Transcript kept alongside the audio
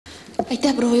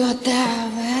Aitäh, proua juhataja.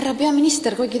 Härra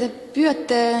peaminister, kuigi te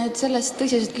püüate sellest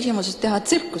tõsisest küsimusest teha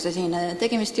tsirkuse siin,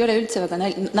 tegemist ei ole üldse väga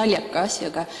naljaka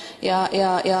asjaga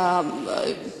ja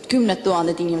kümned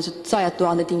tuhanded inimesed, sajad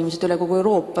tuhanded inimesed üle kogu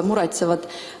Euroopa muretsevad,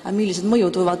 millised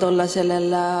mõjud võivad olla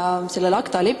sellel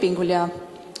ACTA lepingul ja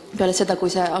peale seda,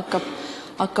 kui see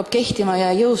hakkab kehtima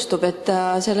ja jõustub, et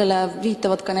sellele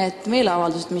viitavad ka need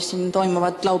meeleavaldused, mis siin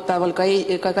toimuvad laupäeval ka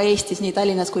Eestis, nii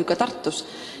Tallinnas kui ka Tartus.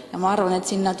 Ja ma arvan, et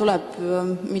sinna tuleb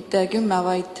mitte 10,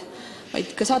 vaid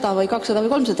ka 100 või 200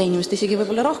 või 300 inimest, isegi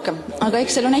võib-olla rohkem. Aga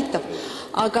eks selle näitab.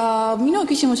 Aga minu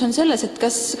küsimus on selles, et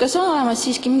kas on olemas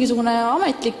siiski mingisugune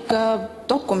ametlik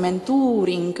dokument,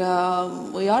 uuring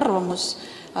või arvamus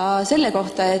selle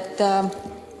kohta,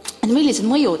 et millised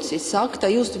mõjud siis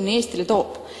ACTA jõustumine Eestile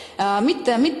toob.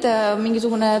 Mitte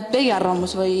mingisugune teie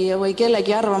arvamus või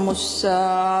kellegi arvamus,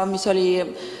 mis oli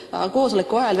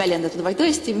koosoleku ajal väljendatud, vaid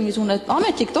tõesti mingisugune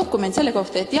ametlik dokument selle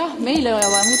kohta, et jah, meil ei ole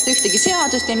vaja muuta ühtegi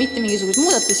seadust ja mitte mingisuguseid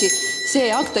muudatusi, see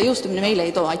ACTA jõustumine meile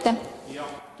ei too. Aitäh!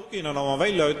 Tuginen oma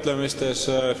väljaütlemistes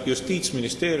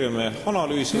Justiitsministeeriumi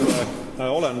analüüsile,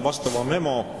 olen vastava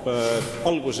memo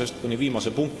algusest kuni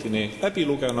viimase punktini läbi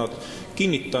lugenud,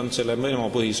 kinnitan selle memo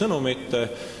põhisõnumit,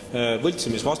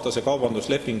 võltsimisvastase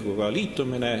kaubanduslepinguga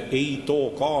liitumine ei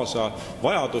too kaasa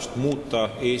vajadust muuta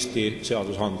Eesti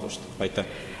seadusandlust.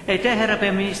 Aitäh! Aitäh, härra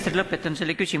peaminister, lõpetan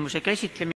selle küsimuse käsitlemise.